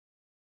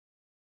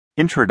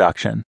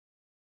Introduction.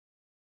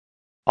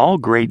 All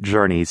great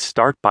journeys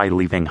start by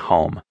leaving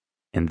home,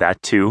 and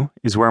that too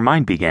is where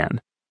mine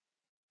began.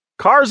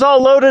 "Car's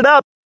all loaded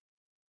up,"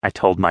 I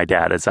told my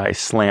dad as I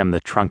slammed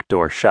the trunk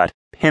door shut,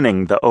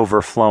 pinning the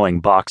overflowing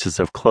boxes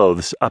of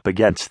clothes up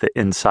against the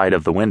inside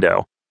of the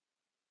window.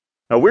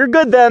 "Oh, we're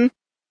good then,"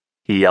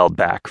 he yelled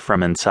back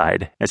from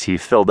inside as he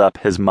filled up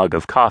his mug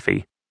of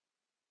coffee.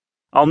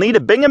 "I'll need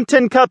a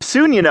Binghamton cup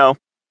soon, you know,"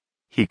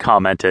 he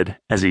commented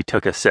as he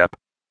took a sip.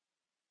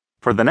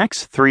 For the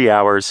next 3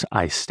 hours,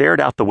 I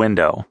stared out the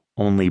window,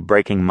 only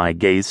breaking my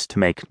gaze to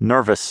make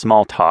nervous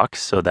small talk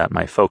so that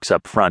my folks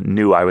up front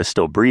knew I was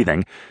still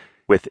breathing.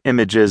 With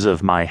images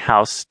of my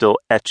house still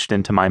etched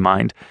into my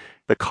mind,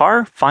 the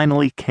car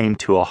finally came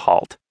to a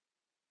halt.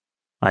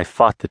 I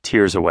fought the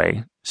tears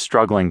away,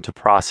 struggling to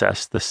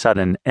process the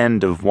sudden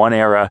end of one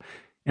era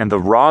and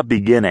the raw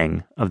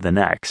beginning of the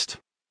next.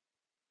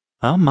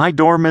 "Well, my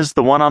dorm is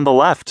the one on the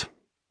left,"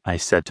 I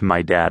said to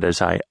my dad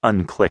as I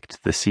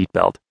unclicked the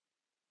seatbelt.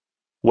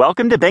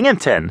 "Welcome to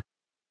Binghamton."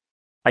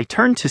 I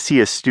turned to see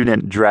a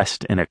student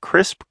dressed in a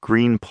crisp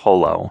green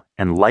polo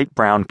and light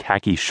brown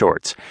khaki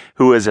shorts,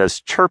 who was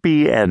as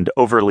chirpy and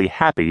overly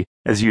happy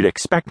as you'd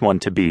expect one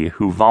to be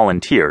who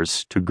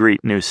volunteers to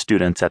greet new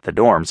students at the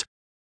dorms.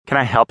 "Can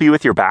I help you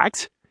with your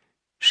bags?"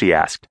 she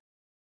asked.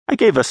 I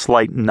gave a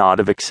slight nod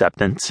of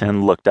acceptance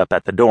and looked up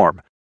at the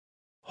dorm.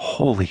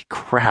 "Holy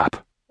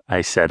crap,"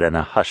 I said in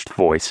a hushed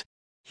voice.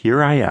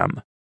 "Here I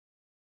am."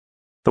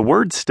 The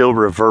words still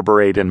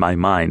reverberate in my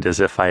mind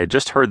as if I had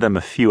just heard them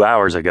a few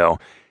hours ago.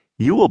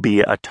 You will be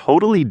a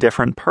totally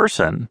different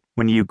person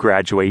when you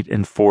graduate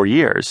in 4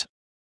 years.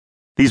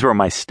 These were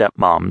my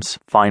stepmom's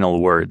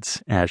final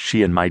words as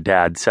she and my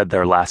dad said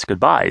their last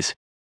goodbyes.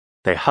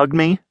 They hugged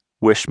me,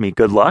 wished me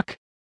good luck,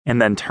 and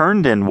then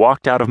turned and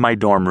walked out of my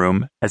dorm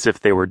room as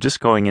if they were just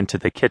going into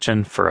the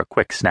kitchen for a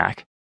quick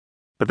snack.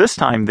 But this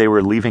time they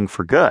were leaving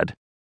for good.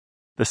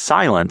 The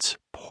silence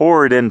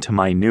poured into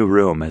my new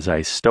room as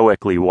I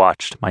stoically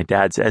watched my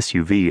dad's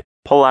SUV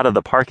pull out of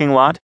the parking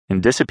lot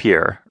and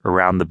disappear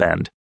around the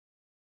bend.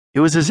 It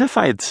was as if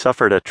I had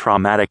suffered a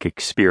traumatic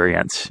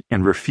experience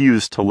and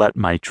refused to let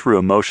my true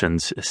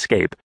emotions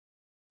escape.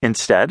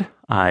 Instead,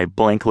 I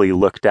blankly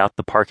looked out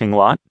the parking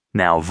lot,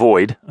 now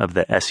void of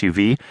the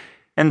SUV,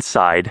 and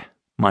sighed,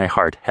 my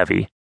heart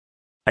heavy.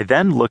 I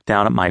then looked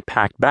down at my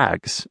packed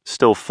bags,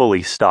 still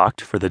fully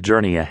stocked for the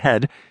journey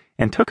ahead,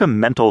 and took a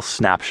mental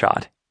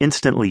snapshot,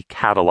 instantly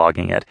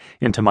cataloging it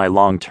into my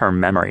long-term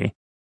memory.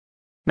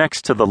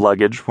 Next to the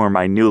luggage were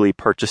my newly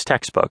purchased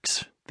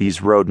textbooks,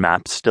 these road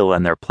maps still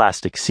in their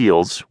plastic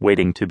seals,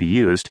 waiting to be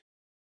used.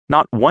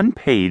 Not one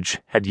page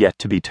had yet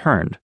to be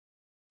turned.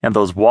 And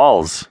those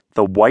walls,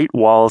 the white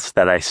walls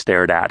that I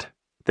stared at,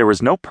 there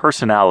was no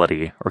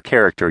personality or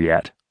character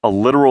yet, a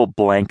literal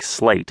blank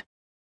slate.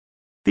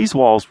 These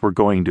walls were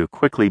going to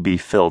quickly be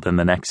filled in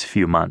the next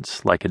few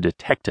months, like a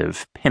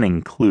detective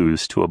pinning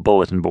clues to a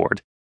bulletin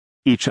board.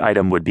 Each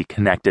item would be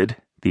connected,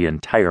 the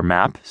entire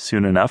map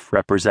soon enough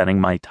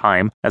representing my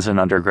time as an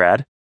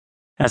undergrad.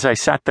 As I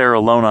sat there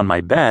alone on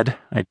my bed,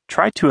 I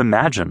tried to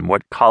imagine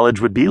what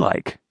college would be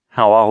like,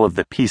 how all of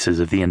the pieces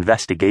of the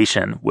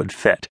investigation would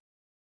fit.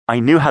 I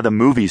knew how the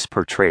movies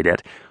portrayed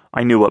it.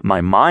 I knew what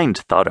my mind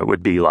thought it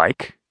would be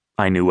like.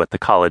 I knew what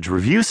the college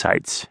review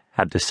sites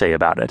had to say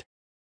about it.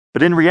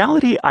 But in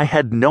reality, I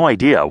had no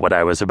idea what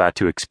I was about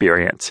to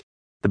experience.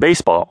 The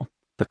baseball,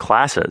 the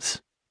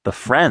classes, the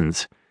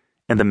friends,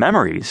 and the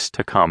memories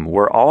to come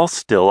were all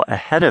still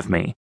ahead of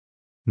me.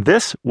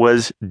 This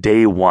was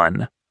day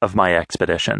 1 of my expedition.